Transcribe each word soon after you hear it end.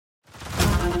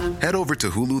Head over to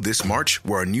Hulu this March,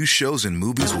 where our new shows and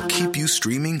movies will keep you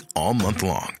streaming all month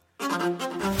long.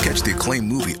 Catch the acclaimed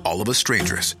movie All of Us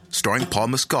Strangers, starring Paul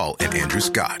Mescal and Andrew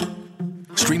Scott.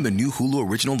 Stream the new Hulu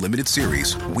original limited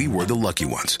series We Were the Lucky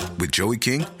Ones with Joey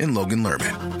King and Logan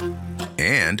Lerman.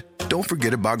 And don't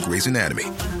forget about Grey's Anatomy.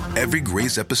 Every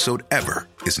Grey's episode ever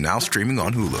is now streaming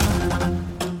on Hulu.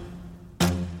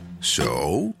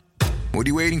 So, what are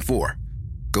you waiting for?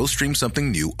 Go stream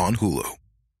something new on Hulu.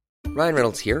 Ryan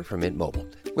Reynolds here from Mint Mobile.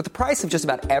 With the price of just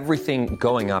about everything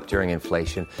going up during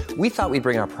inflation, we thought we'd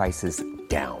bring our prices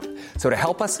down. So to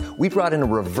help us, we brought in a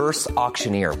reverse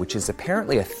auctioneer, which is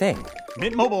apparently a thing.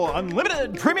 Mint Mobile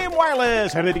Unlimited Premium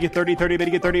Wireless. How to get 30, 30, how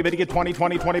to get 30, how to get 20,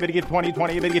 20, 20, how to get 20,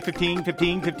 20, how to get 15,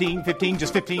 15, 15, 15,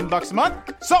 just $15 a month?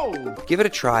 Sold! Give it a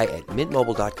try at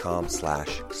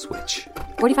mintmobile.com/switch.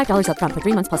 $45 up front for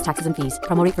 3 months plus taxes and fees.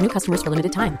 Promo rate for new customers for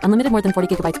limited time. Unlimited more than 40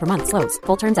 gigabytes per month. Slows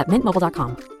full terms at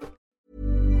mintmobile.com.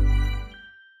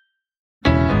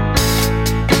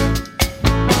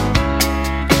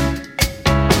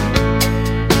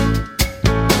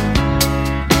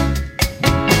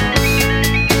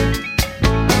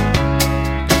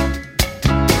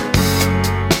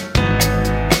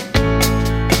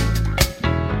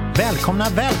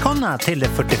 Välkomna till det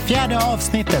 44:e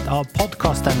avsnittet av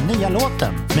podcasten Nya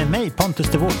låten med mig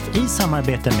Pontus de Wolf i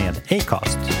samarbete med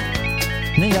Acast.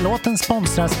 Nya låten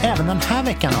sponsras även den här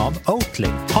veckan av Oatly,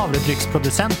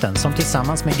 havredrycksproducenten som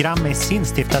tillsammans med Grammis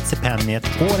instiftat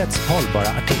stipendiet Årets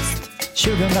hållbara artist.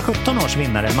 2017 års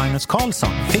vinnare Magnus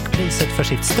Carlsson fick priset för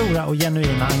sitt stora och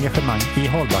genuina engagemang i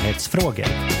hållbarhetsfrågor.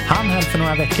 Han höll för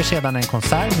några veckor sedan en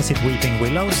konsert med sitt Weeping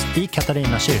Willows i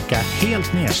Katarina kyrka,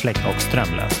 helt nersläckt och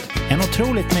strömlöst. En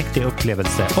otroligt mäktig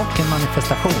upplevelse och en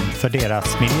manifestation för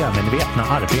deras miljömedvetna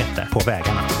arbete på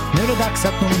vägarna. Nu är det dags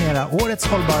att nominera Årets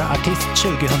hållbara artist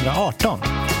 2018.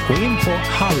 Gå in på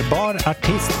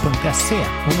hallbarartist.se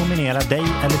och nominera dig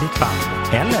eller ditt band.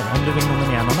 Eller om du vill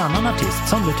nominera någon annan artist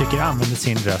som du tycker använder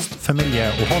sin röst för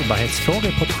miljö- och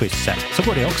hållbarhetsfrågor på ett schysst sätt, så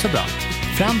går det också bra.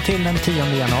 Fram till den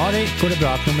 10 januari går det bra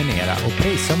att nominera och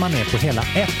prissumman är på hela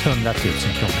 100 000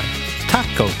 kronor.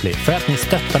 Tack Oatly för att ni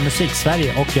stöttar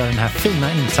Musik-Sverige och gör den här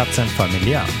fina insatsen för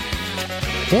miljön.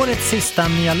 Årets sista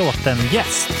Nya låten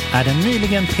gäst är den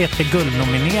nyligen Peter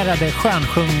Guld-nominerade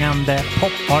skönsjungande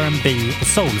pop-, R&B och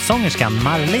soulsångerskan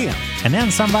Marlene. En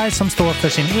ensamvarg som står för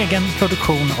sin egen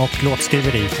produktion och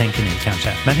låtskriveri, tänker ni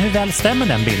kanske. Men hur väl stämmer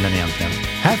den bilden egentligen?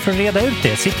 Här för att reda ut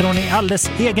det sitter hon i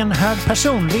alldeles egen hög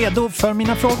person, redo för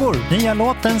mina frågor. Nya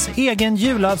låtens egen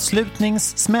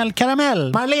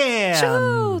julavslutningssmällkaramell, Marlene!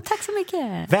 Tjo, tack så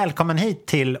mycket! Välkommen hit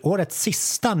till årets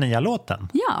sista Nya låten.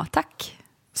 Ja, tack.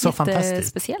 Så fantastiskt.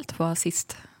 Speciellt att vara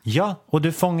sist. Ja, och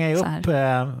du fångar ju upp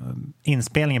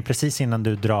inspelningen precis innan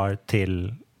du drar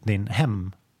till din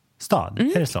hemstad.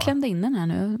 Är det så? Jag klämde in den här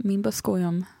nu. Min buss går ju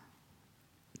om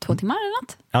 2 timmar eller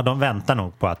något. Ja, de väntar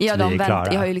nog på att vi är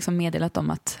klara. Jag har ju liksom meddelat dem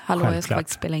att jag ska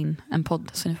faktiskt spela in en podd,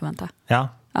 så ni får vänta. Ja.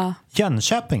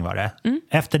 Jönköping var det.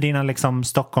 Efter dina liksom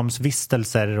Stockholms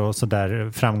vistelser och så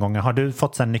där framgångar, har du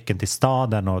fått sen nyckeln till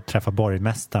staden och träffa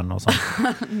borgmästaren och sånt?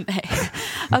 Nej,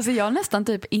 alltså jag har nästan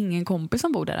typ ingen kompis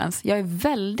som bor där ens. Jag är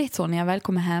väldigt så när jag väl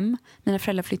kommer hem. Mina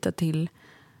föräldrar flyttar till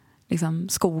liksom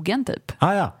skogen typ.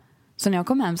 Ja. Så när jag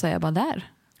kommer hem så är jag bara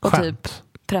där. Och skönt. typ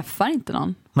träffar inte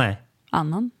någon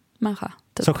annan människa.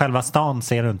 Typ. Så själva stan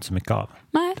ser du inte så mycket av?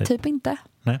 Nej, typ inte.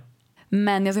 Nej.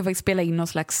 Men jag ska faktiskt spela in någon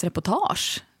slags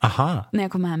reportage. Aha. När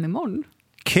jag kommer hem imorgon.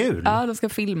 Kul! Ja, de ska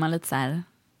filma lite så här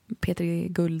Peter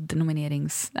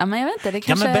Guld-nominerings... Ja, men jag vet inte, det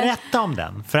kanske... Ja, men berätta om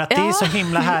den. För att det är så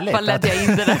himla härligt. Vad ledde jag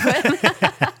in det där själv?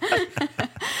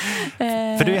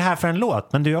 För du är här för en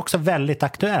låt, men du är också väldigt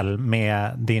aktuell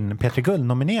med din Peter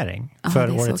Guld-nominering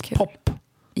för årets pop.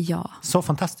 Ja. Så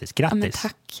fantastiskt, grattis. Ja,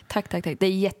 tack. Det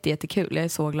är jättekul, jag är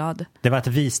så glad. Det var ett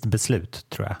vist beslut,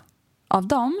 tror jag. Av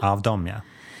dem? Av dem, ja.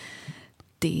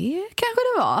 Det kanske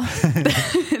det var.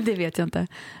 Det vet jag inte.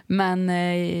 Men,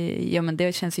 men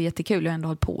det känns ju jättekul. Jag har ändå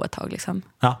hållit på ett tag liksom.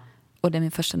 Ja. Och det är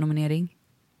min första nominering.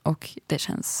 Och det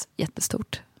känns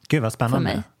jättestort. Gud vad spännande.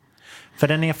 För mig. För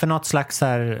den är för något slags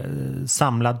här,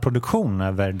 samlad produktion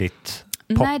över ditt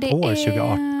popår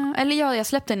 2018. Eller jag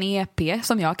släppte en EP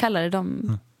som jag kallar det.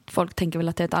 Folk tänker väl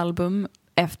att det är ett album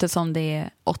eftersom det är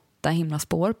 8 himla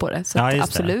spår på det. Så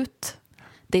absolut.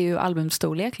 Det är ju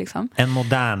albumstorlek liksom. En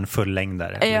modern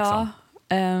fullängdare. Ja,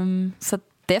 liksom. Så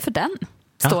det är för den.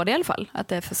 Står det i alla fall. Att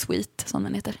det är för Sweet som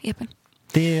den heter, EPn.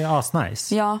 Det är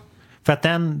asnice. Ja. För att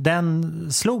den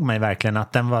slog mig verkligen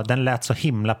att den lät så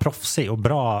himla proffsig och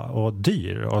bra och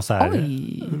dyr och så här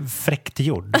fräckt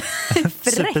gjord.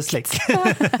 Superslick.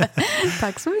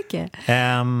 Tack så mycket.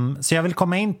 Så jag vill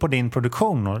komma in på din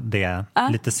produktion och det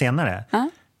lite senare.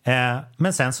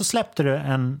 Men sen så släppte du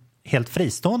en helt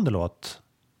fristående låt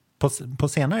på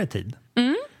senare tid.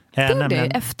 Det gjorde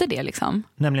jag efter det liksom.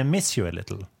 Nämligen Miss You A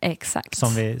Little. Exakt.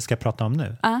 Som vi ska prata om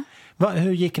nu.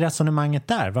 Hur gick resonemanget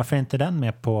där? Varför är inte den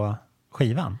med på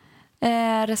skivan?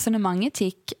 Resonemanget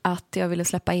gick att jag ville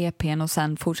släppa EPn och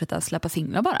sen fortsätta släppa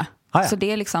singlar bara. Så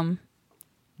det är liksom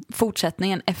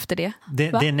fortsättningen efter det. Det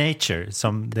är nature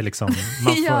som det liksom,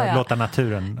 man får låta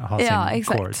naturen ha sin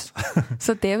course.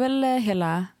 Så det är väl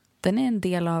den är en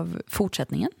del av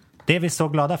fortsättningen. Det är vi så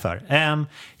glada för.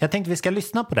 Jag tänkte vi ska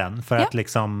lyssna på den för att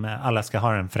liksom alla ska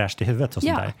ha den fräscht i huvudet och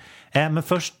sånt där. Men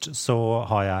först så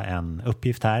har jag en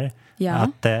uppgift här.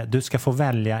 Att du ska få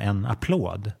välja en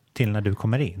applåd till när du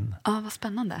kommer in. Vad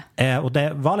spännande. Och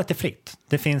valet är fritt.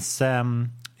 Det finns...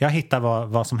 jag hittar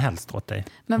vad som helst åt dig.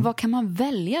 Men vad kan man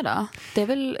välja då? Det är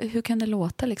väl, hur kan det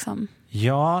låta liksom?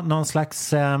 Ja, någon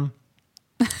slags...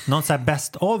 någon så här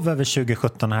best of över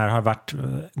 2017 här har varit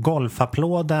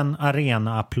golfapplåden,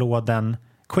 arenaapplåden,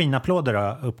 Queen-applåder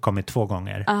har uppkommit 2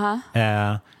 gånger.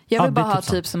 Jag vill bara ha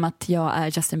typ som att jag är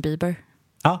Justin Bieber.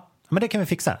 Ja, men det kan vi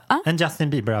fixa. En Justin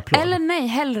Bieber-applåd. Eller nej,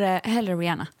 hellre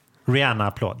Rihanna.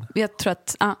 Rihanna-applåd. Jag tror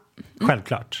att...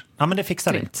 Självklart. Ja, men det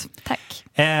fixar vi. Tack.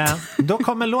 Då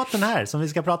kommer låten här som vi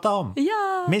ska prata om.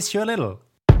 Miss You A Little.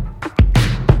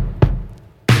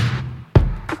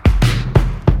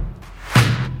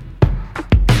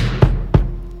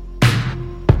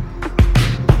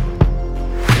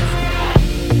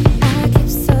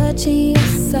 Touching your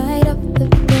side of the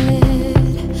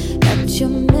bed, got your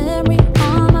memory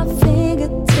on my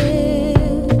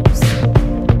fingertips,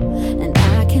 and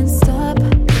I can't stop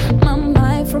my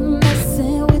mind from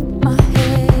messing with my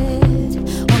head,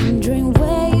 wondering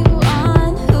where you are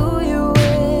and who you're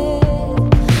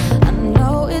with. I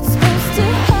know it's supposed to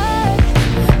hurt,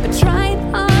 but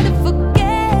trying hard to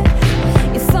forget,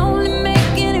 it's only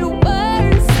making it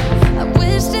worse. I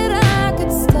wish that I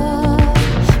could stop.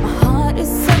 My heart is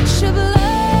such a blur.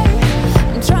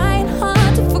 I'm trying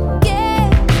hard to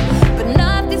forget, but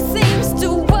nothing seems to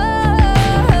work.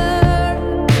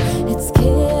 It's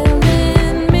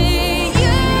killing me,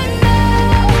 you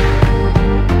know.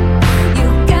 You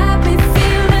got me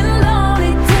feeling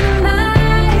lonely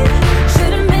tonight.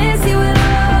 Shouldn't miss you at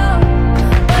all,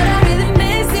 but I really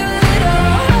miss you a little.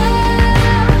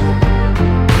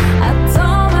 I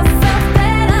told myself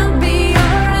that I'll be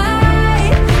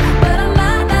alright, but I'm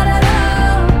not at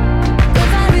all.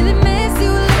 'Cause I really miss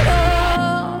you a little.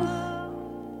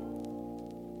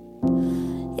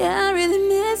 Yeah, I really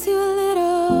miss you a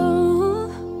little.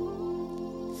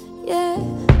 Yeah.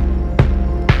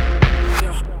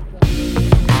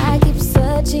 I keep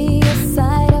searching your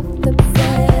side of the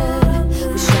bed.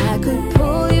 Wish I could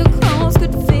pull you close,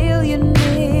 could feel you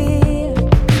near.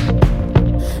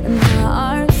 And my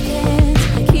arms can't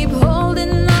keep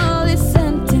holding all these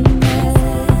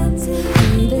sentiments.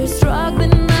 And they're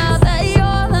struggling now that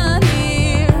you're not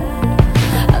here.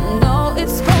 I know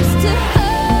it's supposed to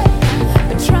hurt,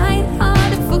 but trying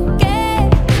hard to forget,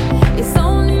 it's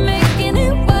only making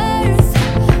it worse.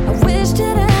 I wish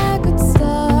that I could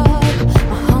stop.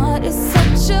 My heart is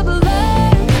such a blur.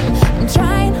 I'm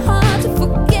trying hard to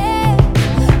forget,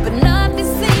 but nothing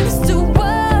seems to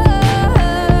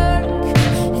work.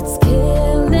 It's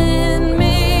killing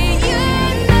me, you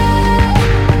know.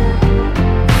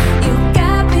 You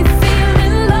got me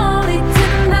feeling lonely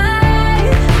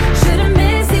tonight. Shouldn't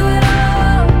miss you at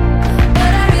all,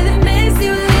 but I really miss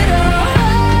you a little.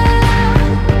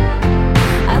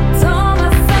 I told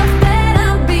myself that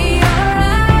I'll be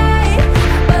alright,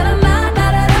 but I'm not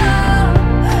at all.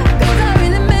 'Cause I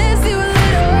really miss you a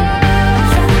little.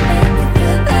 Trying to make you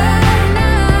feel that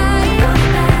night,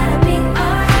 that'll be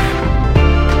alright,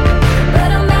 but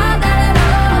I'm not at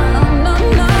all. No, no,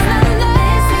 I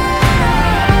miss you a little.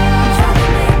 Trying to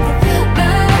make you feel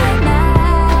that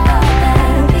night,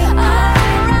 that'll be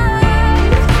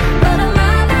alright, but I'm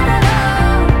not at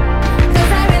all.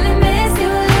 'Cause I really miss you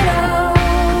a little.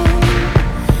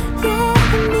 Yeah, I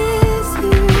miss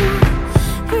you,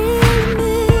 really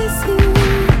miss you.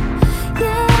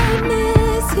 Yeah, I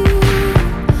miss you.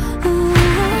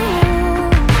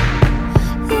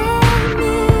 Yeah, I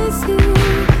miss you,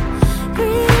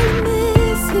 really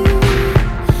miss you.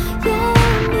 Yeah, I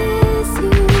miss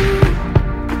you.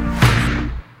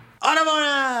 Ja, det var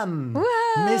den!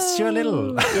 Miss You A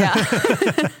Little. Ja.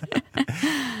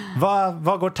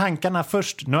 Vad går tankarna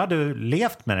först? Nu har du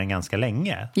levt med den ganska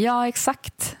länge. Ja,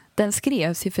 exakt. Den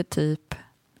skrevs ju för typ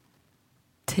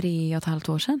 3,5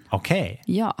 år sedan. Okej.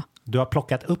 Ja. Du har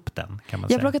plockat upp den, kan man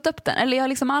Jag har säga. plockat upp den. Eller jag har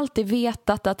liksom alltid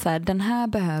vetat att så här, den här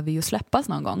behöver ju släppas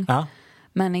någon gång. Ja.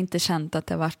 Men inte känt att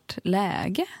det varit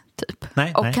läge, typ.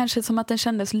 Nej, och kanske som att den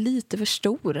kändes lite för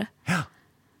stor. Ja,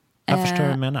 jag förstår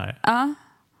vad du menar. Ja.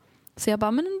 Så jag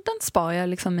bara, men den spar jag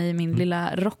liksom i min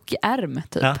lilla rockärm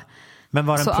typ. Ja. Men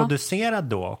var den producerad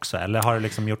då också? Eller har du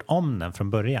liksom gjort om den från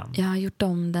början? Jag har gjort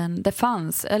om den. Det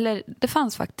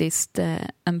fanns faktiskt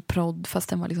en prod, fast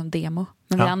den var liksom demo.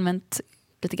 Men vi har använt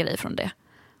lite grejer från det.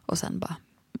 Och sen bara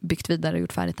byggt vidare och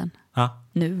gjort färdigt den. Ja.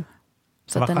 Nu.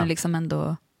 Så att den är liksom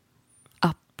ändå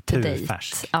up to date.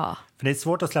 Färsk. Ja. För det är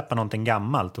svårt att släppa någonting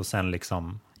gammalt och sen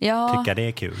liksom tycka det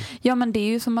är kul. Ja, men det är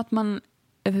ju som att man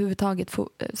överhuvudtaget får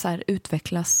så här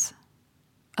utvecklas.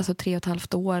 Alltså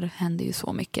 3,5 år händer ju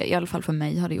så mycket. I alla fall för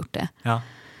mig har det gjort det. Ja.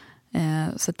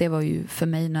 Så att det var ju för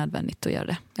mig nödvändigt att göra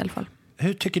det i alla fall.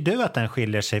 Hur tycker du att den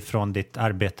skiljer sig från ditt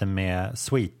arbete med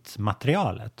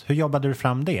Sweet-materialet? Hur jobbade du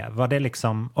fram det? Var det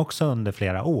liksom också under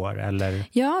flera år? Eller?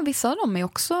 Ja, vissa av dem är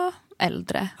också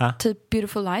äldre. Typ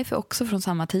Beautiful Life är också från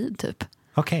samma tid typ.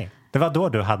 Okej. Det var då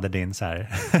du hade din så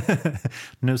här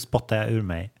nu spottar jag ur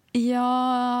mig.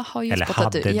 Jag har ju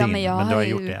spottat ur. Ja, men du har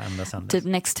gjort det ända sedan. Typ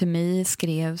Next to Me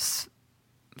skrevs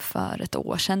för ett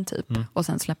år sedan typ. Och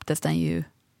sen släpptes den ju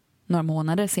några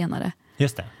månader senare.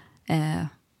 Just det.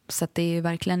 Så att det är ju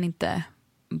verkligen inte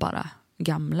bara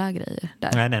gamla grejer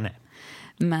där. Nej.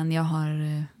 Men jag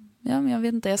har, jag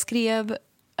vet inte, jag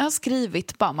har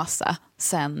skrivit bara massa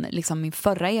sen liksom min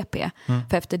förra EP.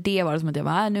 För efter det var det som att jag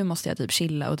var nu måste jag typ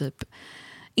chilla och typ,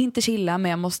 inte chilla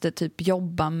men jag måste typ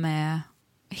jobba med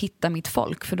hitta mitt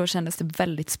folk, för då kändes det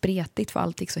väldigt spretigt för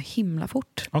allt gick så himla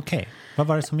fort. Okej, vad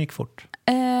var det som gick fort?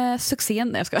 Succén,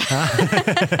 nej jag ska.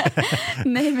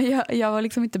 Nej, men jag var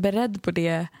liksom inte beredd på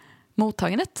det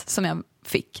mottagandet som jag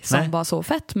fick, som var så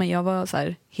fett, men jag var så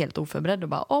här helt oförberedd och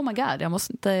bara, oh my god, jag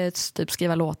måste inte typ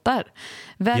skriva låtar.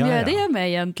 Vem gör det med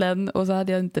egentligen? Och så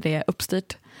hade jag inte det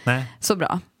uppstyrt så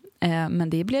bra. Men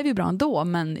det blev ju bra ändå,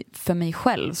 men för mig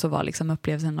själv så var liksom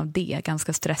upplevelsen av det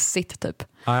ganska stressigt typ.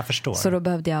 Ja, jag förstår. Så då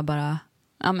behövde jag bara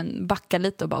backa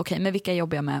lite och bara okej, men vilka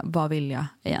jobbar jag med? Vad vill jag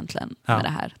egentligen med det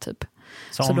här typ?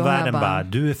 Så omvärlden bara,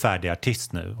 du är färdig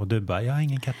artist nu och du bara, jag har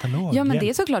ingen katalog. Ja, men det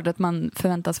är såklart att man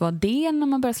förväntas vara det när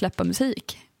man börjar släppa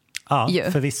musik. Ja,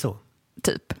 förvisso.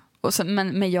 Typ. Och så,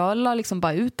 men jag la liksom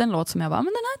bara ut en låt som jag bara,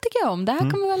 men den här tycker jag om. Det här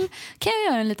kan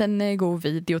jag göra en liten god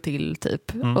video till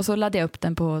typ. Och så laddade jag upp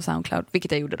den på SoundCloud,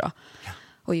 vilket jag gjorde då. Ja.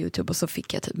 Och YouTube, och så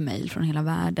fick jag typ mail från hela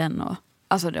världen. Och,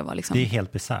 alltså det var liksom... Det är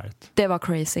helt bizarrt. Det var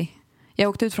crazy. Jag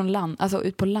åkte ut från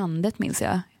ut på landet minns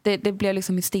jag. Det blev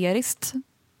liksom hysteriskt.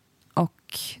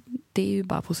 Och det är ju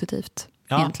bara positivt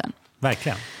egentligen.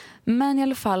 Verkligen. Men i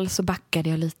alla fall så backade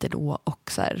jag lite då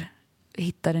och så här,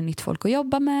 hittade nytt folk att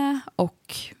jobba med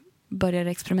och började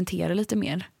experimentera lite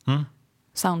mer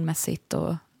soundmässigt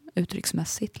och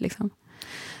uttrycksmässigt liksom.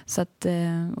 Så att,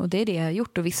 och det är det jag har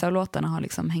gjort, och vissa av låtarna har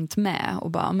liksom hängt med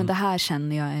och bara, men det här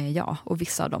känner jag är jag, och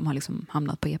vissa av dem har liksom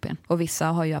hamnat på EPn, och vissa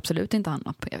har ju absolut inte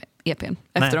hamnat på EPn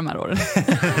efter de här åren.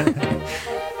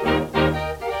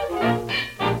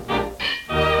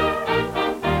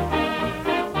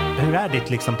 Hur är ditt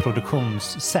liksom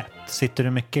produktionssätt? Sitter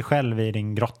du mycket själv i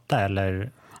din grotta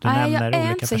eller du nämner olika personer? Jag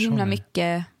är inte så himla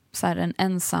mycket så här, en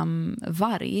ensam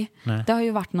varg. Nej. Det har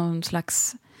ju varit någon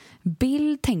slags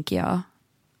bild, tänker jag,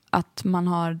 att man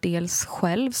har dels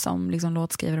själv som liksom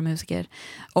låtskrivare och musiker,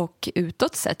 och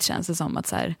utåt sett känns det som att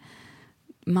så här,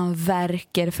 man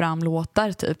verkar fram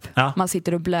låtar typ. Ja. Man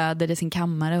sitter och blöder i sin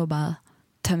kammare och bara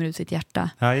tömmer ut sitt hjärta.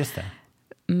 Ja, just det.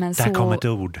 Men där kom ett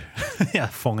ord.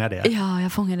 Jag fångar det. Ja,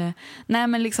 jag fångar det. Nej,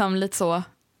 men liksom lite så,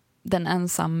 den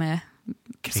ensamme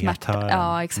kreatören.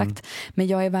 Ja, exakt. Men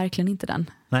jag är verkligen inte den.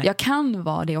 Nej. Jag kan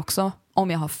vara det också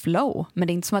om jag har flow, men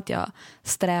det är inte som att jag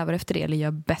strävar efter det eller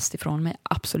gör bäst ifrån mig.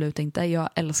 Absolut inte. Jag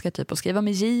älskar typ att skriva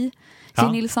med J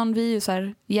Nilsson. Vi är ju så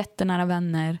här jättenära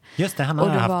vänner. Just det, han har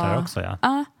haft det också, ja.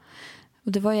 Ja,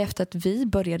 och det var ju efter att vi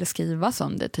började skriva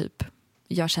som det typ,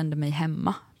 jag kände mig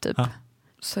hemma typ. Ja.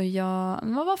 Så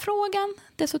vad var frågan?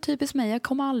 Det är så typiskt mig. Jag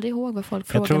kommer aldrig ihåg vad folk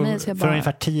frågar mig. Så jag bara... För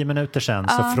ungefär 10 minuter sedan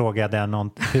så frågade jag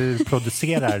någon, hur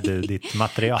producerar du ditt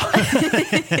material?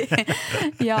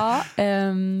 Ja,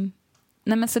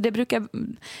 nej men så det brukar...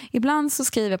 Ibland så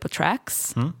skriver jag på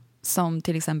tracks. Som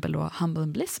till exempel då Humble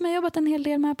and Bliss, som jag har jobbat en hel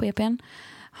del med på EPn.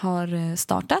 Har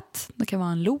startat. Det kan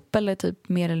vara en loop eller typ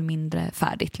mer eller mindre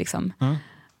färdigt liksom.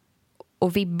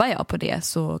 Och vibbar jag på det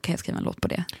så kan jag skriva en låt på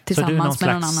det tillsammans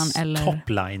med någon annan. Eller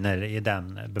topliner i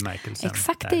den bemärkelsen.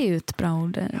 Exakt, det är ju ett bra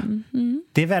ord.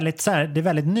 Det är väldigt så här, det är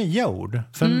väldigt nya ord.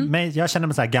 För mig, jag känner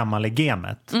mig så här gammal i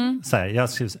gamet. Så här,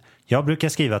 jag brukar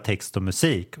skriva text och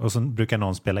musik och så brukar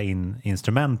någon spela in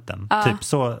instrumenten. Typ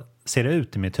så ser det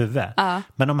ut i mitt huvud.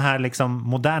 Men de här liksom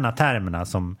moderna termerna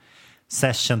som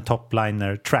session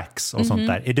topliner tracks och sånt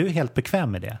där. Är du helt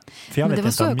bekväm med det? För jag vet det var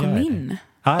inte så om jag kom in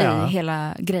i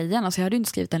hela grejen. Alltså jag hade ju inte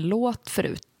skrivit en låt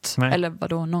förut. Nej. Eller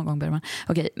vadå, någon gång började man.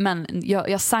 Okej, men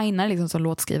jag signade liksom som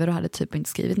låtskrivare och hade typ inte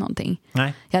skrivit någonting.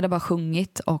 Nej. Jag hade bara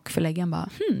sjungit och förläggaren bara,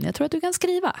 jag tror att du kan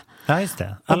skriva. Ja, just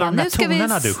det. Alla de där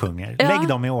tonerna du sjunger, lägg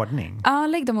dem i ordning. Ja,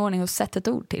 lägg dem i ordning och sätt ett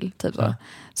ord till. Typ så.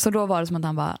 Så då var det som att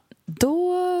han bara,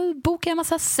 då bokar jag en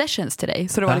massa sessions till dig.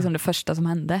 Så det var liksom det första som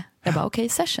hände. Jag bara, okej,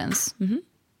 sessions.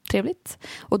 Trevligt.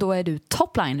 Och då är du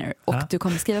topliner och du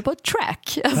kommer skriva på ett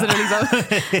track. Alltså det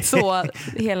är liksom så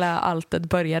hela alltet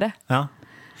började. Ja.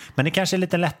 Men det kanske är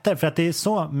lite lättare för att det är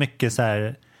så mycket så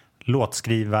här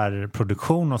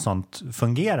låtskrivarproduktion och sånt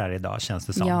fungerar idag, känns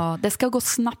det som. Ja, det ska gå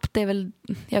snabbt, det är väl,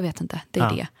 jag vet inte, det är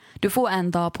det. Du får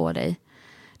en dag på dig.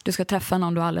 Du ska träffa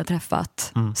någon du aldrig har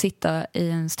träffat. Sitta i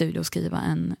en studio och skriva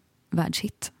en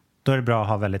världshit. Då är det bra att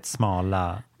ha väldigt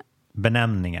smala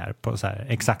benämningar på så här,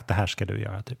 exakt det här ska du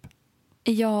göra typ.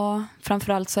 Ja,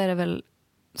 framförallt så är det väl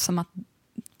som att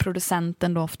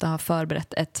producenten då ofta har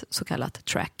förberett ett så kallat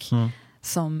track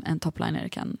som en topliner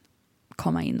kan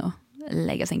komma in och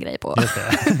lägga sin grej på. Just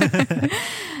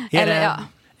det.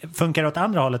 Funkar det åt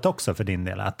andra hållet också för din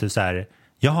del? Att du så här,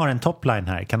 jag har en topline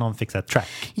här, kan någon fixa ett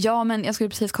track? Ja, men jag skulle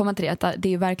precis komma till det. Att det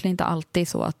är ju verkligen inte alltid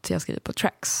så att jag skriver på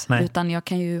tracks. Nej. Utan jag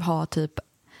kan ju ha typ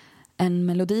en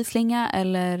melodislinga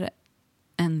eller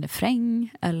en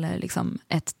refräng eller liksom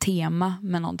ett tema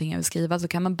med någonting jag vill skriva. Så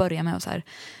kan man börja med att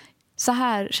så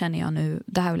här känner jag nu,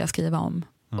 det här vill jag skriva om.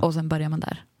 Och sen börjar man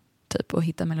där typ och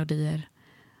hitta melodier.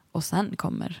 Och sen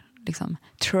kommer liksom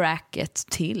tracket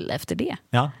till efter det.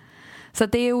 Ja. Så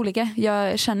att det är olika.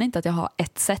 Jag känner inte att jag har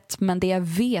ett sätt, men det jag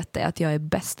vet är att jag är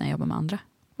bäst när jag jobbar med andra.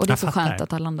 Och det är så skönt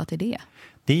att ha landat i det.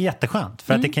 Det är jätteskönt,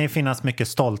 för att det kan ju finnas mycket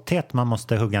stolthet man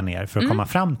måste hugga ner för att komma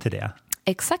fram till det.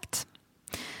 Exakt.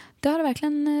 Det har det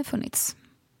verkligen funnits.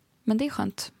 Men det är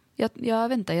skönt. Jag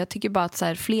vet inte, jag tycker bara att så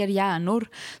här, fler hjärnor,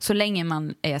 så länge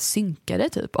man är synkade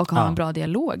typ och har en bra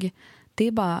dialog, det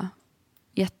är bara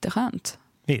jätteskönt.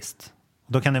 Visst.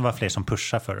 Då kan det vara fler som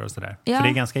pushar för och sådär. Ja. För det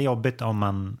är ganska jobbigt om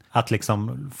man att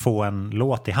liksom få en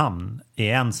låt i hamn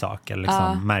är en sak. Eller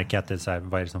liksom märka att det är så här,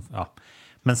 vad är det som... Ja.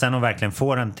 Men sen att verkligen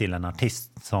få den till en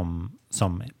artist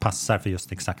som passar för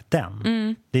just exakt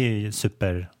den. Det är ju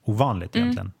super ovanligt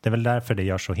egentligen. Det är väl därför det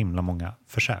gör så himla många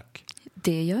försök.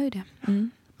 Det gör ju det.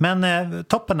 Men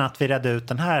toppen att vi redde ut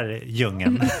den här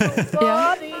djungeln.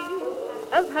 Ja.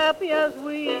 As happy as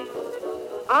we.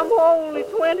 I'm only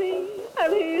 20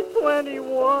 and he's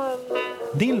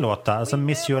 21. Din låt, alltså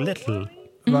Miss You a Little,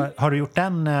 har du gjort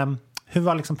den? Hur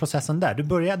var liksom processen där? Du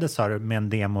började, sa du, med en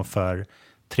demo för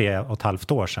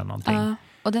 3,5 år sedan någonting. Ja,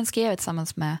 och den skrev jag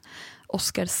tillsammans med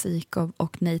Oscar Sikov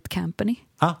och Nate Campany.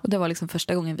 Och det var liksom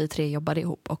första gången vi tre jobbade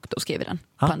ihop, och då skrev vi den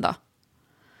på en dag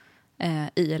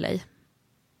i LA.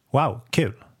 Wow,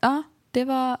 kul. Ja, det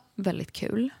var väldigt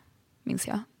kul, minns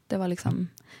jag. Det var liksom,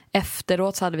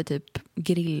 efteråt så hade vi typ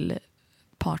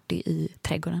grillparty i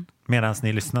trädgården. Medan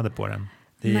ni lyssnade på den.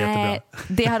 Det är jättebra.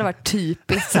 Det hade varit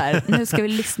typiskt så här. Nu ska vi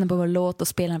lyssna på vår låt och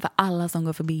spela den för alla som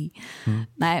går förbi.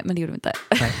 Nej, men det gjorde vi inte.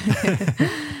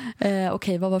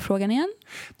 Okej, vad var frågan igen?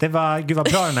 Det var, gud vad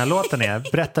bra den här låten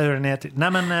är. Berätta hur den är.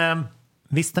 Nej, men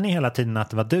visste ni hela tiden att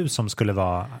det var du som skulle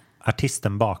vara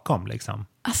artisten bakom liksom?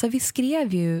 Alltså vi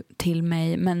skrev ju till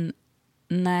mig, men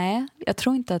nej, jag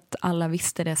tror inte att alla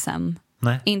visste det sen.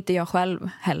 Nej. Inte jag själv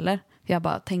heller. Jag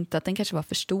bara tänkte att den kanske var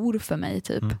för stor för mig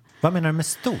typ. Vad menar du med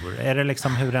stor? Är det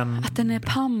liksom hur den... Att den är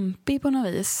pampig på något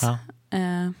vis. Ja.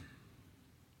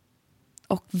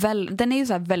 Och den är ju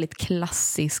så här väldigt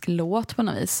klassisk låt på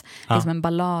något vis. Ja. Liksom en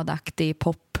balladaktig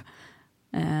pop.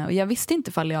 Och jag visste inte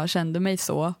ifall jag kände mig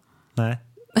så. Nej.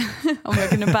 Om jag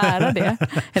kunde bära det,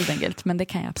 helt enkelt. Men det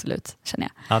kan jag absolut, känner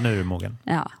jag. Ja, nu är du mogen.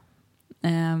 Ja.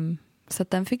 Så att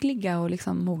den fick ligga och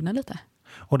liksom mogna lite.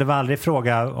 Och det var aldrig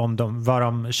fråga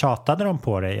om tjatade de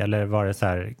på dig? Eller var det så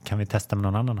här, kan vi testa med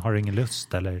någon annan? Har du ingen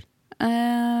lust? Eller?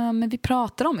 Men vi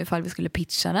pratade om ifall vi skulle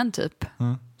pitcha den typ.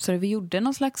 Så vi gjorde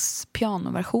någon slags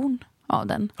pianoversion av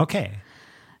den. Okej.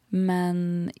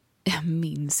 Men jag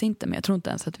minns inte, men jag tror inte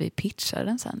ens att vi pitchade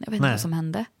den sen. Jag vet inte vad som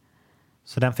hände.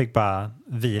 Så den fick bara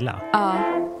vila?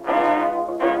 Ja.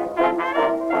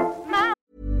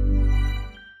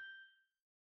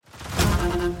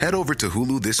 Head over to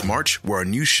Hulu this March, where our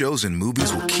new shows and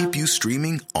movies will keep you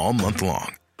streaming all month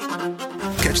long.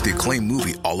 Catch the acclaimed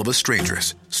movie All of Us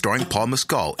Strangers, starring Paul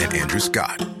Mescal and Andrew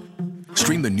Scott.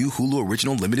 Stream the new Hulu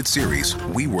original limited series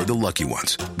We Were the Lucky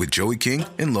Ones with Joey King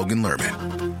and Logan Lerman.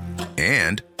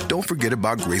 And don't forget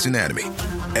about Grey's Anatomy.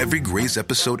 Every Grey's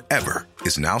episode ever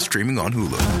is now streaming on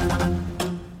Hulu.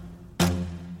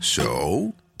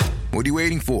 So, what are you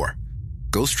waiting for?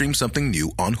 go stream something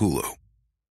new on Hulu.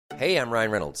 Hey, I'm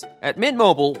Ryan Reynolds. At Mint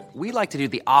Mobile, we like to do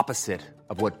the opposite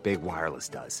of what Big Wireless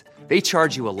does. They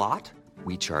charge you a lot,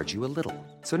 we charge you a little.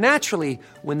 So naturally,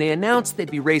 when they announced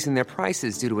they'd be raising their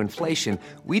prices due to inflation,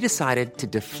 we decided to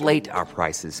deflate our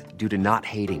prices due to not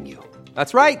hating you.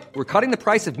 That's right. We're cutting the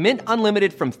price of Mint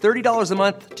Unlimited from $30 a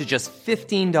month to just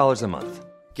 $15 a month.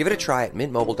 Give it a try at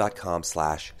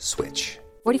mintmobile.com/switch.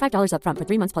 $45 up front for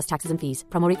 3 months plus taxes and fees.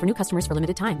 Promo rate for new customers for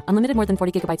limited time. Unlimited more than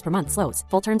 40 gigabytes per month. Slows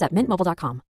full terms at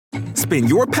mintmobile.com. Spin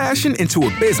your passion into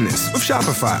a business with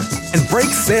Shopify and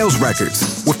break sales records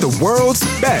with the world's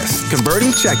best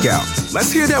converting checkout.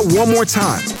 Let's hear that one more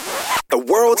time. The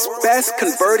world's best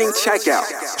converting checkout.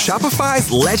 Shopify's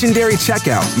legendary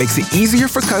checkout makes it easier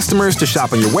for customers to shop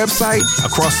on your website,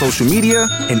 across social media,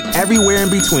 and everywhere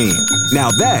in between. Now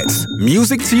that's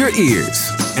music to your ears.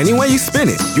 Any way you spin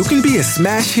it, you can be a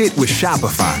smash hit with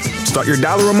Shopify. Start your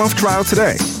 $1 a month trial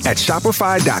today at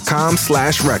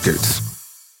shopify.com/records.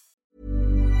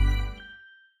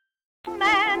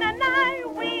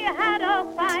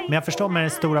 Men jag förstår med den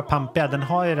stora pampiga, den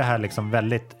har ju det här liksom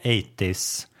väldigt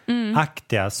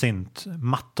 80s-aktiga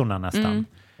syntmattorna nästan.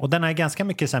 Och den har ganska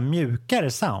mycket så här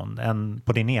mjukare sound än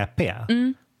på din EP,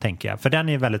 tänker jag. För den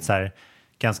är ju väldigt så här,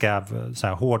 ganska så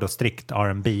här hård och strikt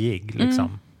R&B-ig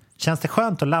liksom. Känns det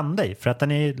skönt att landa i? För att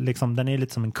den är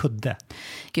lite som en kudde.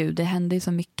 Gud, det händer ju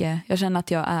så mycket. Jag känner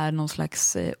att jag är någon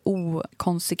slags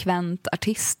okonsekvent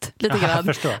artist. Lite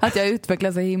grann. Att jag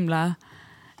utvecklar så himla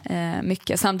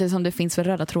mycket. Samtidigt som det finns väl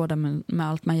röda trådar med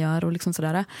allt man gör och liksom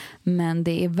sådär. Men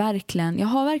det är verkligen, jag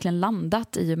har verkligen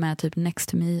landat i och med typ Next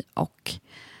to Me och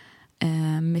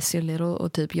Miss You Little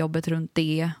och typ jobbet runt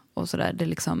det och sådär.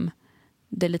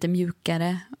 Det är lite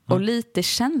mjukare och lite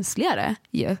känsligare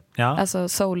ju. Ja. Alltså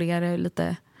souligare,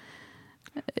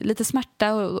 lite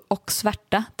smärta och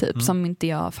svärta typ som inte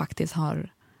jag faktiskt har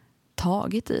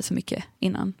tagit i så mycket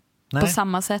innan. Nej. På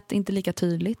samma sätt, inte lika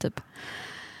tydligt typ.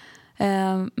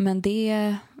 Men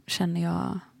det känner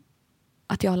jag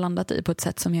att jag har landat i på ett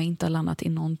sätt som jag inte har landat i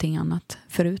någonting annat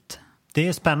förut. Det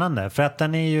är spännande för att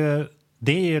det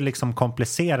är ju liksom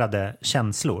komplicerade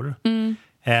känslor.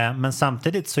 Men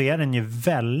samtidigt så är den ju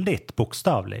väldigt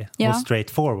bokstavlig och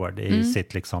straightforward i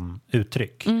sitt liksom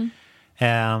uttryck.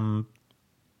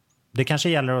 Det kanske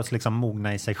gäller att liksom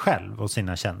mogna i sig själv och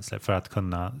sina känslor för att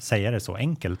kunna säga det så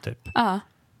enkelt typ.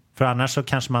 För annars så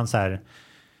kanske man så här,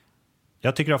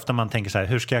 jag tycker ofta man tänker så här,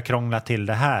 hur ska jag krångla till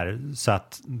det här så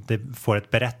att det får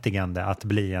ett berättigande att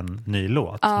bli en ny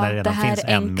låt när det redan finns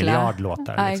enkla, 1 miljard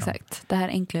låtar. Ja, liksom. Exakt. Det här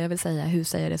enkla jag vill säga, hur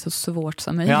säger det så svårt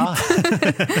som möjligt.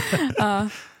 Ja.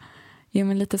 Ja,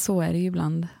 men lite så är det ju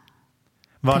ibland.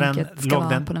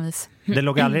 Det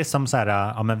låg aldrig som så här,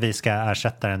 ja men vi ska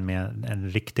ersätta den med en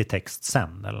riktig text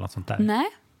sen eller något sånt där.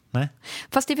 Nej.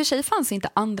 Fast i och för sig fanns inte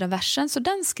andra versen så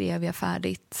den skrev jag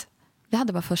färdigt. Det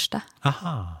hade bara första.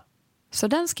 Aha. Så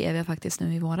den skrev jag faktiskt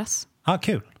nu i våras.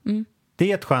 Kul.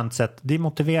 Det är ett skönt sätt. Det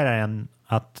motiverar en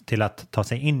till att ta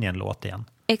sig in i en låt igen.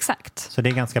 Exakt. Så det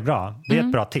är ganska bra. Det är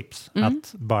ett bra tips.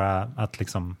 Att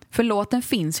liksom... För låten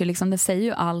finns ju liksom, den säger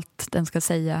ju allt den ska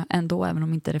säga ändå, även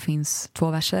om inte det finns 2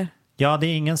 verser. Ja, det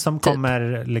är ingen som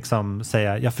kommer liksom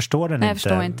säga, jag förstår den inte. Jag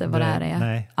förstår inte vad det här är.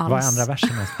 Nej. Alls. Vad är andra versen?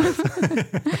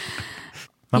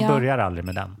 Man börjar aldrig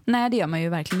med den. Nej, det gör man ju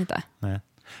verkligen inte. Nej.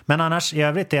 Men annars, i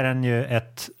övrigt är den ju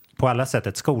på alla sätt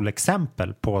ett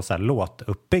skolexempel på så här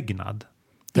låtuppbyggnad.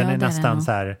 Den är nästan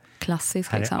så här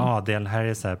klassisk. Här liksom. Är A-del, här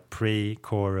är så här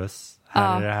pre-chorus,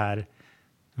 här är det här.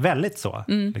 Väldigt så.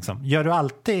 Liksom. Gör du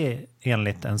alltid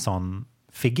enligt en sån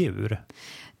figur?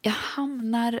 Jag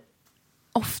hamnar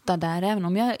ofta där, även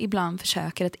om jag ibland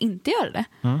försöker att inte göra det.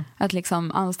 Att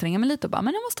liksom anstränga mig lite och bara,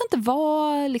 men det måste inte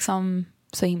vara liksom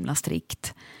så himla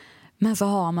strikt. Men så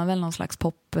har man väl någon slags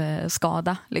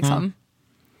popskada liksom.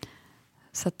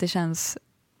 Så att det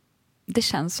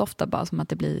känns ofta bara som att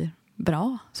det blir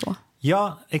bra så.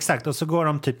 Ja, exakt. Och så går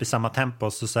de typ i samma tempo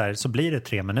och så blir det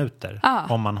 3 minuter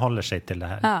om man håller sig till det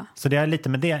här. Så det är lite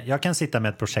med det. Jag kan sitta med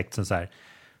ett projekt som så här,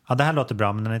 det här låter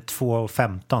bra men den är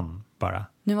 2:15 bara.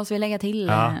 Nu måste vi lägga till.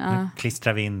 Nu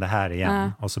klistrar vi in det här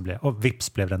igen och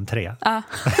vips blev den 3.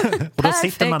 Och då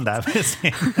sitter man där med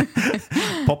sin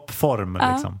popform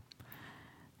liksom.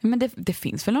 Men det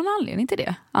finns väl någon anledning till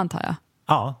det, antar jag.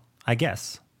 Ja, I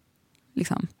guess.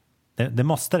 Liksom. Det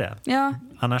måste det. Ja.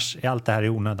 Annars är allt det här i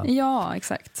onödan. Ja,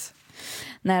 exakt.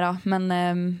 Nej då, men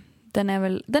den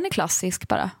är klassisk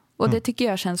bara. Och det tycker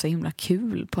jag känns så himla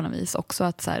kul på något vis också.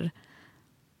 Att så här,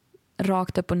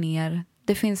 rakt upp och ner.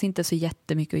 Det finns inte så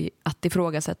jättemycket att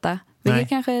ifrågasätta. Vilket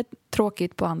kanske är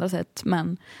tråkigt på andra sätt.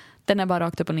 Men den är bara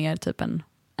rakt upp och ner. Typ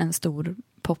en stor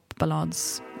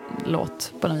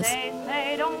popballadslåt på något vis.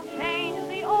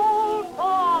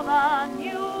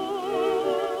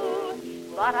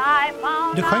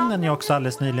 Du sjöng den ju också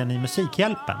alldeles nyligen i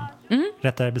Musikhjälpen.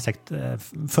 Rättare sagt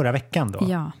förra veckan då.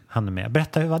 Ja. Han är med.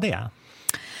 Berätta, hur var det?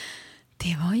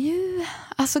 Det var ju...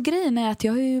 Alltså grejen är att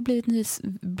jag har ju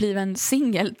blivit en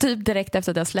singel typ direkt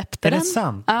efter att jag släppte den. Är det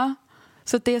sant? Ja.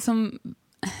 Så att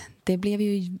det blev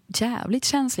ju jävligt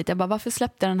känsligt. Jag bara, varför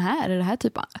släppte den här? Är det här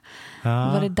typ...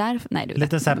 Var det därför? Nej,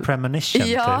 lite så här premonition.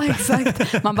 Ja, typ.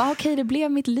 exakt. Man bara, okej, det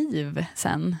blev mitt liv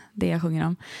sen, det jag sjunger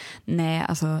om. Nej,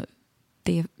 alltså...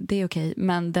 Det är okej,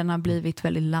 men den har blivit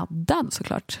väldigt laddad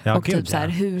såklart. Ja, och typ så här,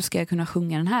 hur ska jag kunna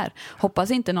sjunga den här?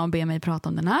 Hoppas inte någon ber mig prata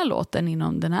om den här låten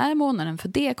inom den här månaden, för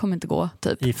det kommer inte gå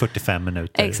typ. I 45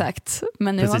 minuter. Exakt.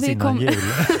 Men nu precis innan jul.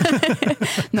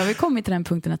 Nu har vi kommit till den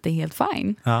punkten att det är helt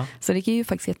fine. Ja. Så det gick ju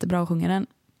faktiskt jättebra att sjunga den.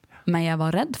 Men jag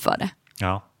var rädd för det.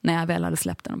 Ja. När jag väl hade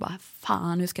släppt den och bara,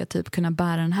 fan, hur ska jag typ kunna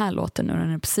bära den här låten nu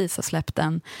när jag precis har släppt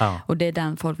den. Ja. Och det är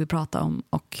den folk vill prata om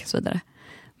och så vidare.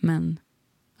 Men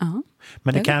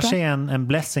det kanske är en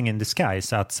blessing in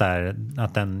disguise att, så här,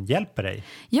 att den hjälper dig.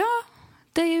 Ja,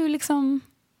 det är ju liksom...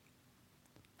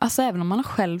 Alltså även om man har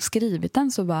själv skrivit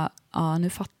den så bara, nu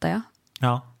fattar jag.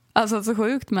 Ja. Alltså så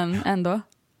sjukt, men ändå.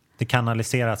 Det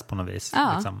kanaliseras på något vis.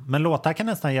 Ja. Liksom. Men låtar kan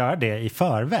nästan göra det i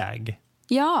förväg.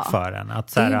 Ja, för en.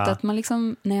 Att, det är ju inte att man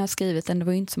liksom, när jag har skrivit den, det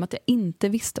var ju inte som att jag inte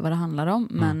visste vad det handlar om.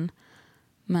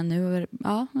 Men nu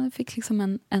jag fick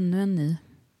liksom ännu en ny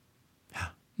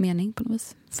mening på något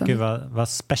vis. Gud, vad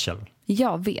special.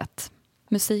 Jag vet.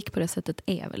 Musik på det sättet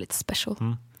är väldigt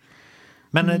special.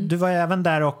 Men du var ju även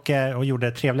där och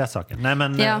gjorde trevliga saker. Nej,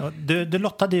 men du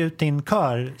lottade ut din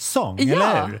körsång,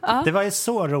 eller hur? Ja. Det var ju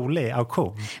så rolig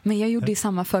auktion. Men jag gjorde ju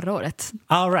samma förra året.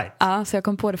 All right. Ja, så jag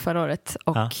kom på det förra året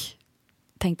och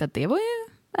tänkte att det var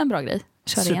ju en bra grej.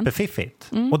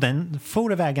 Superfiffigt. Och den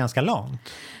for iväg ganska långt.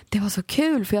 Det var så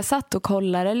kul, för jag satt och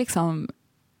kollade liksom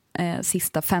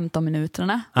sista 15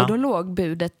 minuterna. Och då låg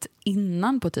budet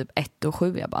innan på typ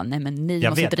 1,7. Jag bara, nej men ni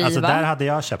måste driva. Alltså där hade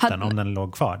jag köpt den om den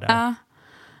låg kvar där. Ja.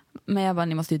 Men jag bara,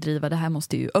 ni måste ju driva, det här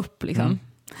måste ju upp liksom.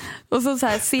 Och så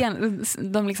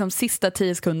här de liksom sista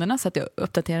 10 sekunderna så att jag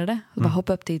uppdaterade. Och bara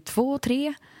hoppa upp till 2,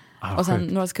 3. Och sen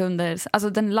några sekunder, alltså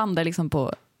den landar liksom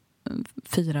på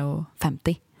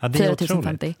 4,50. Ja, det är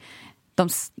 4,050. De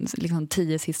liksom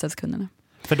 10 sista sekunderna.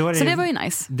 För då är så det var ju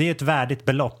nice. Det är ett värdigt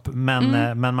belopp,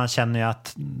 men man känner ju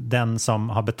att den som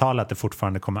har betalat det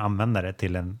fortfarande kommer använda det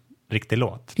till en riktig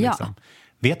låt. Liksom. Ja.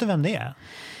 Vet du vem det är?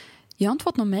 Jag har inte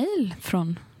fått någon mejl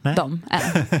från dem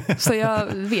än. Så jag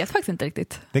vet faktiskt inte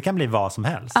riktigt. Det kan bli vad som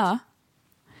helst. Ja.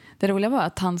 Det roliga var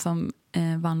att han som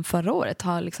vann förra året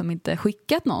har liksom inte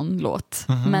skickat någon låt.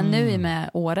 Men nu i med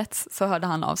årets så hörde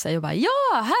han av sig och bara,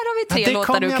 här har vi 3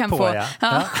 låtar du kan få.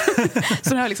 Ja. Så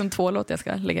nu har jag liksom 2 låtar jag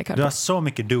ska lägga kvar på. Du har så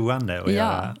mycket doande att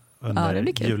göra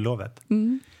under jullovet.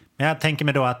 Men jag tänker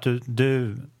mig då att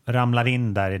du ramlar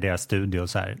in där i deras studio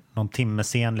så här, någon timme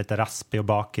sen, lite raspig och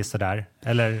bakis så där.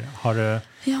 Eller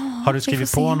har du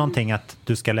skrivit på någonting att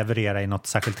du ska leverera i något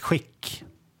särskilt skick?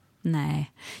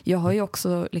 Nej, jag har ju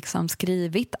också liksom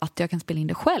skrivit att jag kan spela in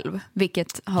det själv,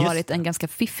 vilket har varit en ganska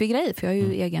fiffig grej, för jag har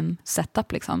ju egen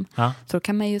setup liksom. Så då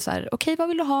kan man ju så här, okej, vad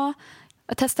vill du ha?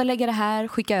 Jag testar lägga det här,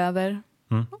 skicka över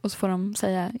och så får de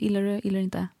säga, gillar du, gillar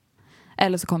inte?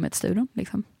 Eller så kommer ett studion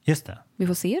liksom. Just det. Vi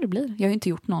får se hur det blir. Jag har ju inte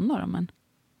gjort någon av dem, men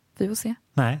vi får se.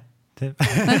 Nej.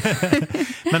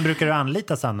 Men brukar du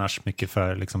anlitas annars mycket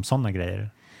för liksom sådana grejer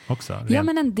också? Ja,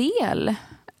 men en del.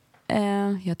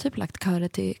 Jag har typ lagt körer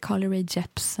till Carly Rae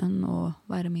Jepsen och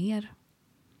vad är det mer?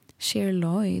 Cher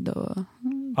Lloyd och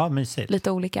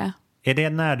lite olika. Är det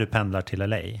när du pendlar till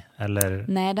LA? Eller?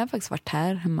 Nej, det har faktiskt varit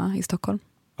här hemma i Stockholm.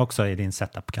 Också i din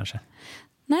setup kanske?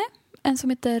 Nej, en som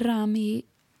heter Rami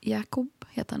Jakob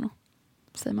heter han nog.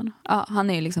 Säger man. Ja, han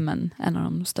är ju liksom en av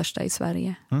de största i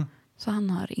Sverige. Så han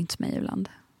har ringt mig ibland.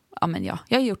 Ja, men jag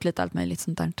har gjort lite allt möjligt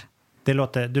sånt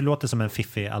där. Du låter som en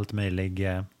fiffig, allt möjlig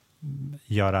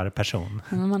görarperson.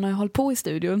 Man har ju hållit på i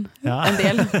studion en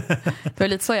del. Det var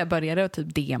lite så jag började och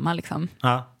typ dema liksom.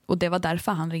 Ja. Och det var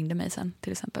därför han ringde mig sen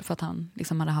till exempel. För att han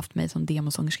liksom hade haft mig som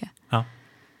demosångerska. Ja.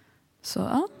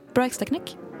 Så bra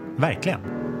extra-knick. Verkligen.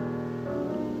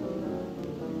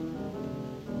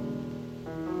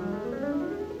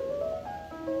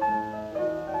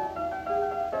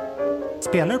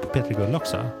 Spelar du på P3 Guld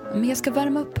också? Men jag ska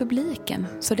värma upp publiken.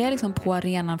 Så det är liksom på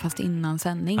arenan fast innan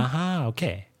sändning. Aha,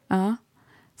 okej. Ja.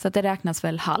 Så att det räknas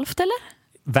väl halvt, eller?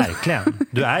 Verkligen.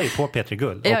 Du är ju på P3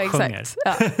 Guld och sjunger. Exakt.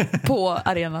 Ja, på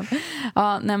arenan.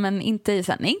 Ja, nej, men inte i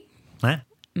sändning. Nej.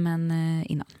 Men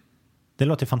innan. Det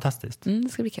låter fantastiskt. Det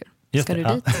ska bli kul. Just ska det,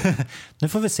 du dit? Nu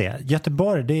får vi se.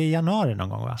 Göteborg, det är i januari någon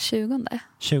gång, va?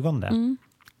 20.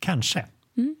 Kanske.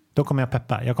 Då kommer jag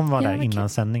peppa. Jag kommer vara där innan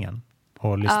sändningen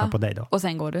och lyssna på dig då. Och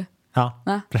sen går du? Ja.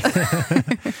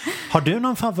 Har du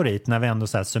någon favorit när vi ändå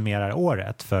så här summerar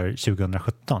året för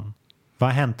 2017? Vad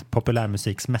har hänt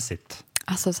populärmusiksmässigt?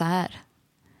 Alltså så här.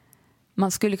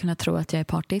 Man skulle kunna tro att jag är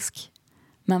partisk.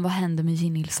 Men vad händer med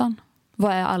Gin Nilsson?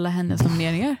 Vad är alla hennes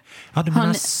nomineringar? Ja, du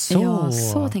menar så. Ja,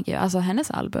 så tänker jag. Alltså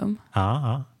hennes album.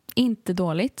 Ja. Inte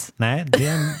dåligt. Nej, det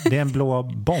är en blå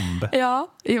bomb. Ja,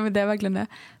 men det är verkligen det.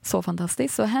 Så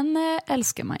fantastiskt. Så henne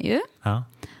älskar man ju. Ja.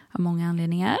 Av många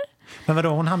anledningar. Men vadå,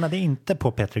 hon hamnade inte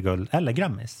på P3 Guld eller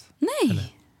Grammis? Nej. Eller?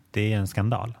 Det är en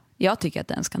skandal. Jag tycker att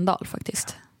det är en skandal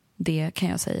faktiskt. Det kan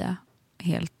jag säga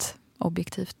helt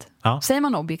objektivt. Ja. Säger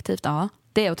man objektivt, ja.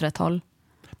 Det är åt rätt håll.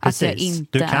 Precis. Att jag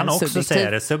inte du kan är också subjektiv.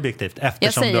 säga det subjektivt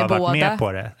eftersom du har varit med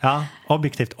på det. Ja,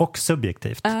 objektivt och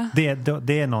subjektivt.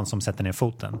 Det är någon som sätter ner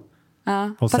foten.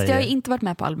 Fast jag har inte varit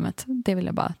med på albumet. Det vill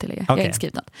jag bara tillägga. Jag har inte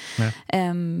skrivit något.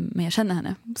 Men jag känner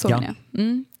henne. Så menar jag.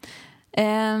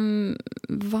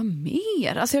 Vad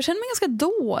mer? Alltså jag känner mig ganska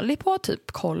dålig på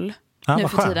typ koll nu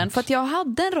för tiden. För att jag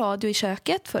hade en radio i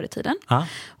köket förr i tiden.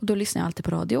 Och då lyssnade jag alltid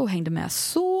på radio och hängde med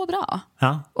så bra.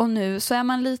 Och nu så är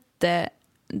man lite...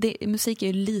 musik är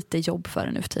ju lite jobb för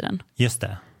en nu för tiden. Just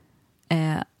det.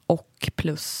 Och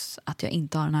plus att jag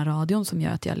inte har den här radion som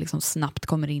gör att jag liksom snabbt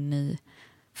kommer in i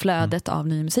flödet av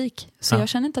ny musik. Så jag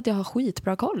känner inte att jag har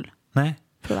skitbra koll. Nej.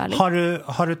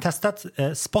 Har du testat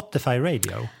Spotify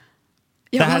Radio?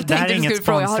 Det här är inget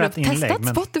sponsrat inlägg. Har du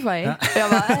testat Spotify?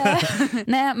 Jag bara,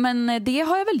 nej, men det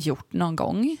har jag väl gjort någon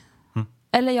gång.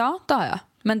 Eller ja, det har jag.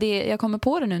 Men jag kommer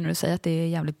på det nu när du säger att det är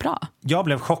jävligt bra. Jag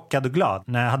blev chockad och glad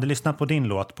när jag hade lyssnat på din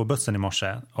låt på bussen i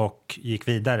morse och gick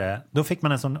vidare. Då fick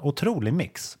man en sån otrolig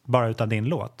mix bara utav din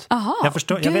låt. Aha.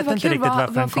 Jag vet inte riktigt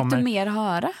varför den kommer. Vad fick du mer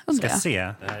höra? Ska se.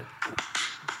 Där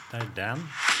är den.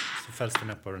 Så följs det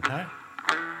med på den här.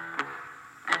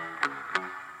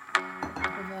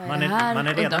 Man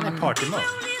är redan i partymode.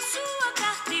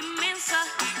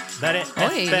 Där är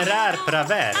Esperar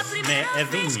Praver med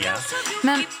Evinha.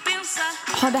 Men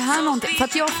har det här någonting? För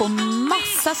att jag får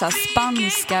massa så här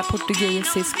spanska,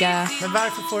 portugisiska. Men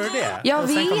varför får du det? Jag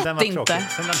vet inte.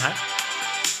 Sen den här.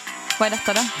 Vad är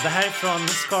detta då? Det här är från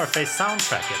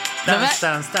Scarface-soundtracket.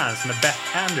 Dance med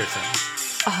Beth Anderson.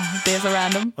 Det är så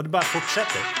random. Och det bara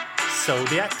fortsätter.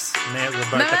 Zodiacs med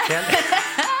Roberta Kelly.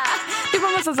 Det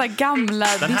var massa så här gamla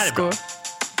disco.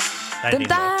 Den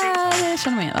där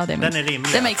känner man igen. Ja, den är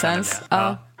rimlig. Det makes sense.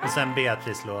 Ja. Och sen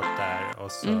Beatrice låt där.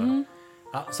 Och så.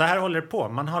 Ja, så här håller det på.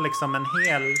 Man har liksom en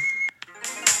hel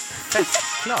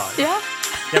fest klar. Ja.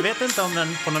 Jag vet inte om den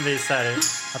på något vis är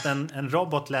att en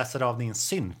robot läser av din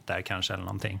synt där kanske eller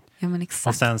någonting. Ja, men exakt.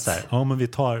 Och sen så här, men vi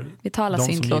tar alla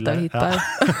syntlåtar vi hittar.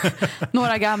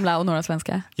 Några gamla och några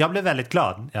svenska. Jag blev väldigt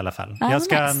glad i alla fall. Jag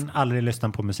ska aldrig lyssna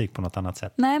på musik på något annat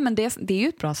sätt. Nej, men det är ju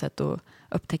ett bra sätt att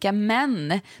upptäcka.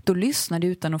 Men då lyssnar du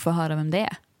utan att få höra vem det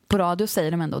är. På radio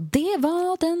säger de ändå, det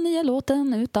var den nya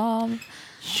låten utav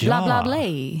bla bla bla.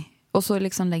 Och så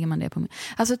liksom lägger man det på.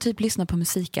 Alltså typ lyssna på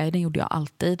musikguiden gjorde jag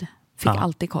alltid. Fick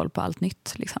alltid koll på allt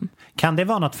nytt liksom. Kan det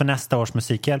vara något för nästa års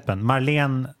Musikhjälpen?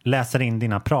 Marlene läser in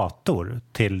dina prator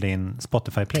till din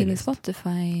Spotify-playlist. Till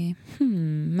Spotify.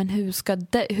 Men hur ska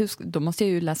det... Då måste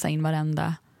jag ju läsa in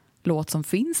varenda låt som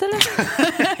finns, eller?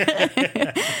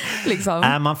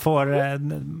 Liksom.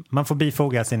 Man får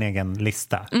bifoga sin egen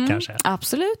lista, kanske.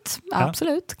 Absolut.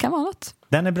 Kan vara något.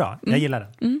 Den är bra, jag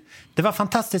gillar den. Det var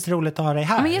fantastiskt roligt att ha dig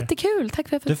här. Men jättekul, tack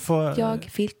för att jag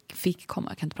fick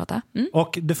komma. Jag kan inte prata.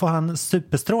 Och du får ha en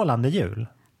superstrålande jul.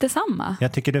 Detsamma.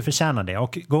 Jag tycker du förtjänar det.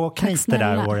 Och gå och knip det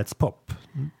där årets pop.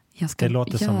 Jag ska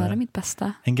göra mitt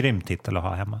bästa. En grym titel att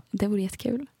ha hemma. Det vore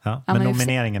jättekul. Ja, men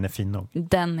nomineringen är fin nog.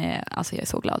 Jag är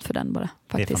så glad för den bara.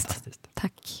 Faktiskt. Det är fantastiskt.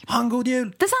 Tack. Ha en god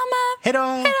jul. Detsamma. Hej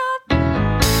då.